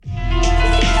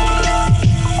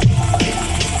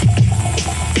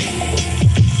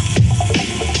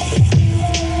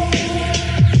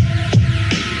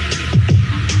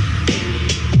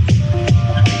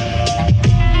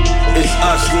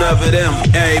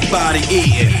everybody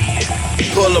eating.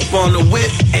 Pull up on the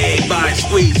whip, everybody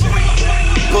squeezing.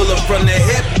 Pull up from the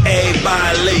hip,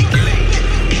 everybody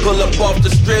leaking. Pull up off the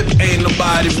strip, ain't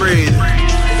nobody breathing.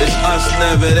 It's us,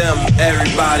 never them,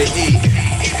 everybody eating.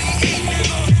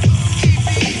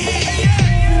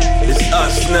 It's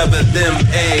us, never them,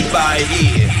 everybody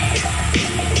eating.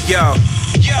 Yo,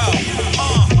 yeah.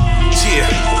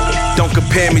 Don't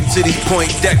compare me to these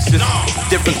Poindexters.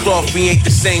 Different cloth, we ain't the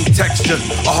same texture.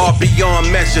 A heart beyond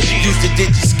measure. Used to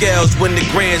digi scales when the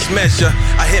grands measure.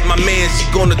 I hit my man, she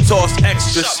gonna toss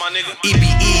extras.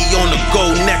 EBE on the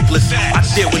gold necklace. I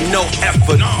did with no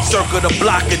effort. Circle the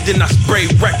block and then I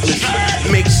spray reckless.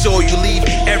 Make sure you leave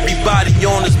everybody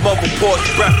on his mother porch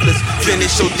breathless.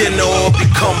 Finish your dinner or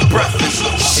become breathless.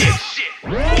 Shit.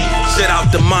 Shut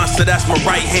out the monster, that's my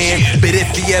right hand. But if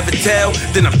he ever tell,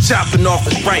 then I'm chopping off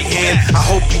his right hand. I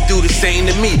hope he do the same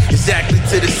to me, exactly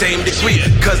to the same degree.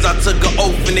 Cause I took an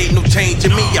oath and ain't no change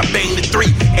in me. I banged the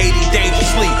 380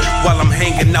 dangerously while I'm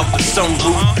hanging out the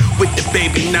sunroof. With the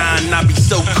baby 9, I be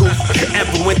so cool.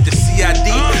 Ever went to CID,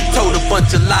 told a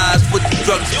bunch of lies with the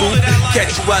drugs booth.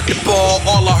 Catch you out the bar,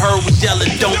 all I heard was yelling,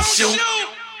 don't shoot.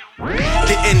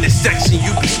 The intersection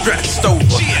you be stressed over.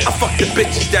 I fuck the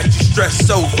bitches that you stress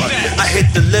over. I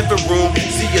hit the living room,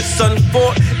 see your son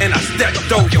fought, and I stepped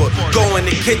over. Go in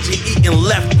the kitchen eating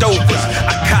leftovers.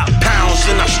 I cop pounds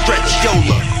and I stretch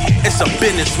Yola. It's a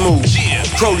business move.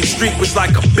 Crowley Street was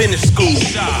like a business school.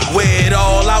 Wear it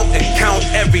all out and count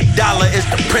every dollar is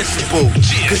the principle.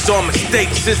 Cause all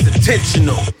mistakes is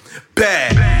intentional.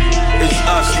 Bad. It's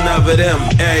us, never them.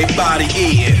 Everybody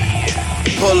eating.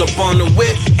 Pull up on the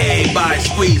whip, everybody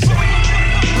squeezing.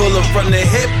 Pull up from the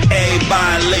hip,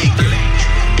 everybody leaking.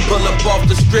 Pull up off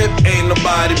the strip, ain't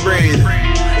nobody breathing.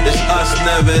 It's us,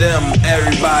 never them,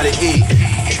 everybody eating.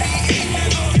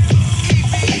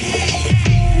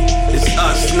 It's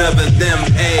us, never them,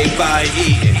 everybody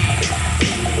eating.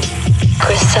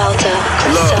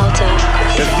 Look,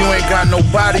 if you ain't got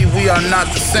nobody, we are not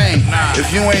the same.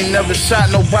 If you ain't never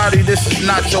shot nobody, this is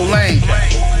not your lane.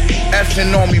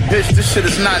 Effing on me, bitch, this shit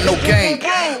is not no game.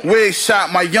 Wig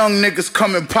shot, my young niggas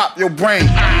come and pop your brain.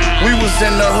 We was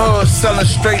in the hood selling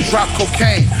straight drop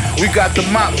cocaine. We got the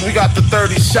mop, we got the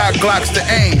 30 shot Glocks to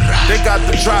aim. They got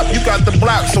the drop, you got the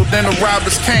block, so then the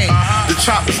robbers came. The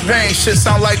choppers bang, shit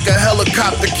sound like a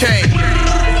helicopter came.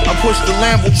 I pushed the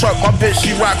Lambo truck, my bitch,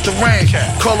 she rocked the range.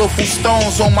 Colorful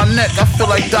stones on my neck, I feel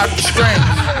like Dr. Strange.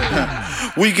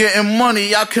 We getting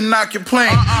money, I cannot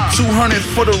complain. 200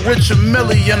 for the rich and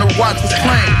Millie and the watch was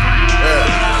plain.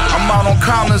 I'm out on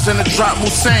Collins in the drop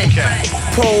Hussein.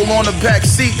 Pole on the back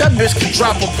seat, that bitch can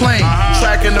drop a plane.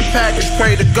 Tracking the package,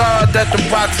 pray to God that the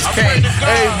boxes came.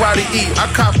 Everybody eat,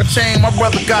 I cop a chain, my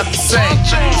brother got the same.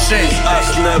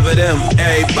 Us, never them,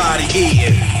 everybody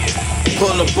eating.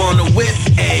 Pull up on the whip,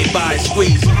 everybody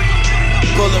squeezing.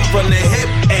 Pull up from the hip,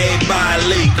 everybody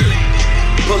leaking.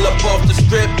 Pull up off the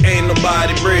strip, ain't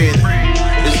nobody breathing.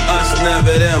 It's us,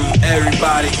 never them,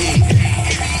 everybody eating.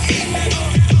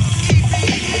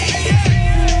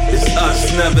 It's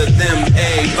us, never them,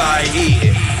 everybody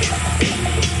eating.